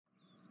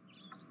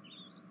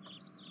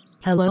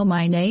Hello,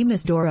 my name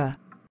is Dora.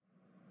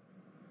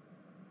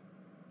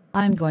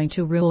 I'm going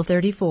to Rule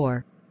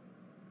 34.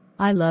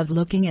 I love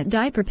looking at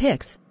diaper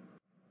pics.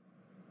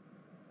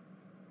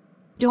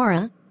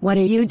 Dora, what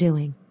are you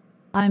doing?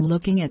 I'm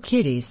looking at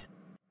kitties.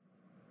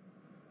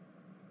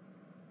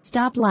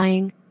 Stop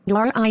lying.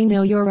 Dora, I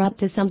know you're up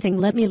to something.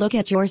 Let me look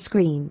at your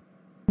screen.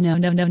 No,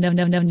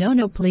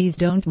 please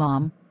don't,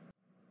 Mom.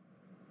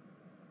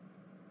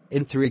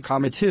 In 3,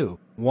 2,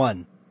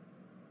 1.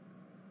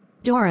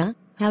 Dora,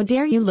 how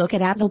dare you look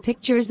at Apple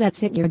pictures?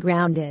 That's it, you're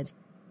grounded.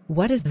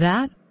 What is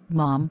that,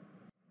 Mom?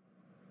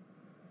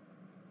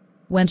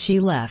 When she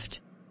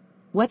left.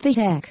 What the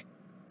heck?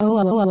 Oh,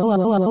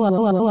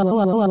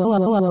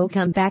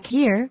 come back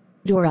here,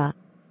 Dora.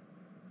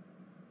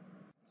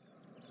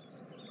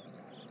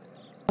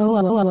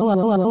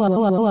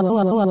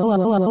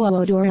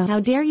 Dora, how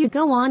dare you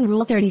go on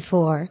Rule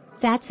 34?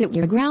 That's it,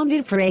 you're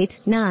grounded for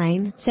 8,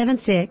 9, 7,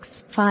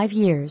 6, 5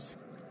 years.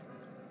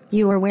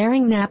 You are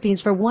wearing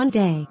nappies for 1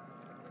 day.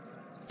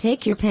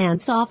 Take your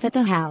pants off at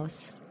the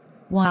house.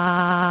 Wow.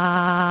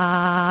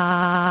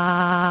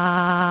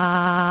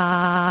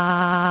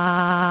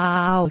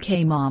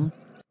 Okay, Mom.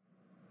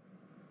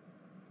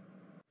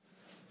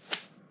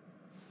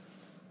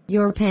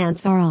 Your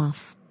pants are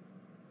off.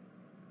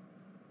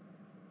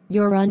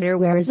 Your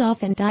underwear is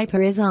off and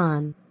diaper is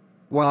on.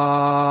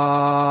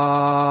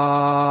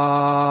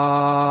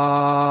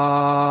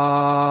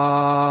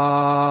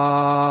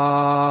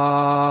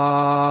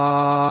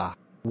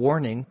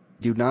 Warning,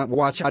 do not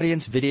watch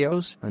audience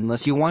videos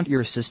unless you want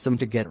your system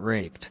to get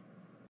raped.